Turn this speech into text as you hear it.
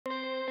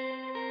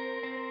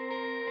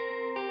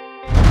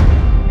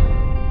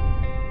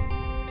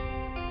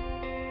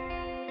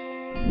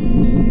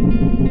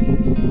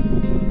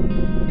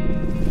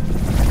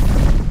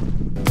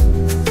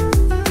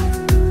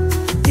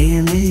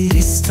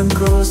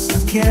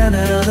coast of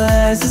Canada,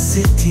 there's a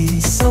city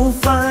so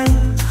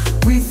fine,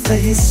 with a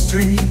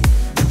history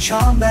and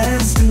charm that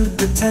stood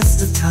the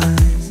test of time.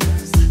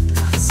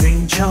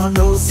 St. John,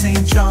 oh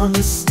St. John,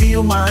 you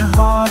steal my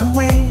heart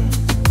away,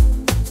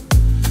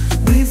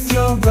 with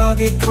your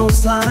rugged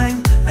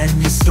coastline and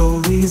your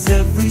stories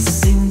every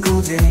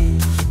single day.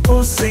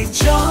 Oh St.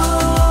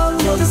 John,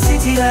 you're the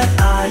city that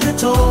I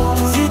adore,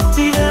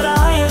 city that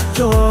I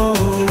adore.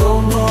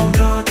 Old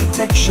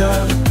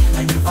architecture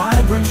and your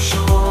vibrant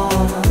shore.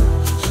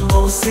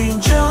 Oh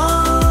St.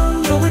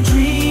 John, you're where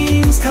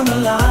dreams come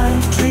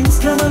alive, dreams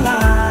come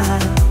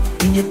alive.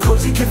 In your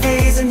cozy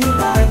cafes and your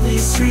lively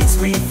streets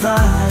we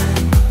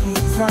thrive, we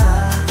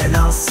thrive. And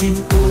I'll sing,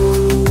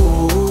 oh,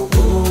 oh,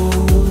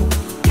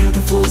 oh,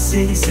 beautiful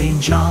city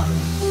St. John.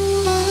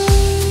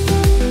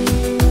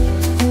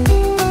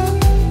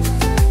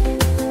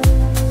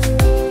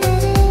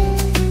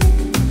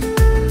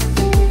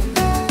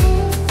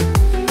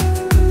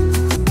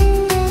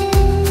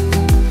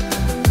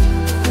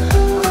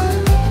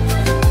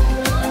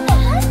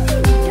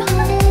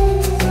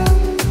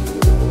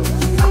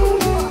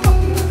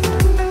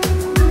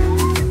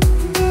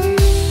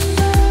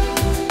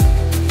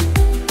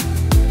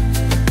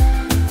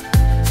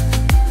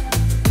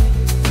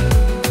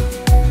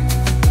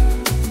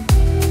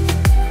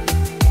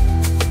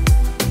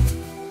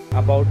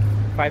 About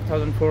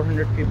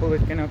 5,400 people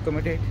it can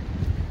accommodate,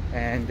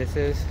 and this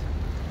is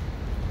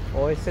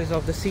Oasis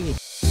of the Sea.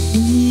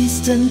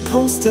 Eastern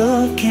coast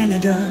of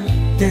Canada,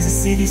 there's a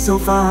city so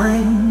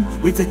fine,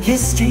 with a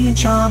history and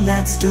charm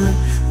that stood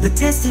the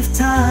test of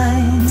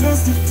time,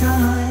 test of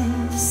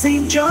time.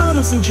 St. John,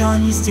 oh St.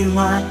 John, you steal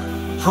my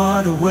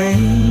heart away,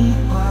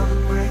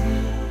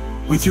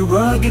 with your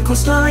rugged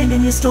coastline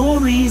and your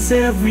stories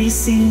every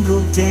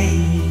single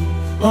day.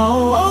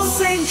 Oh, oh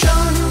St.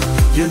 John,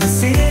 you're the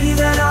city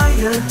that I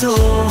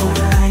adore,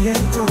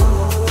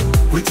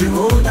 with your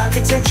old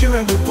architecture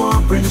and the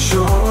vibrant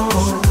shore.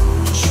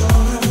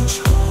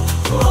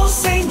 Oh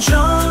St.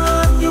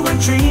 John, you're a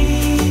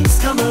dream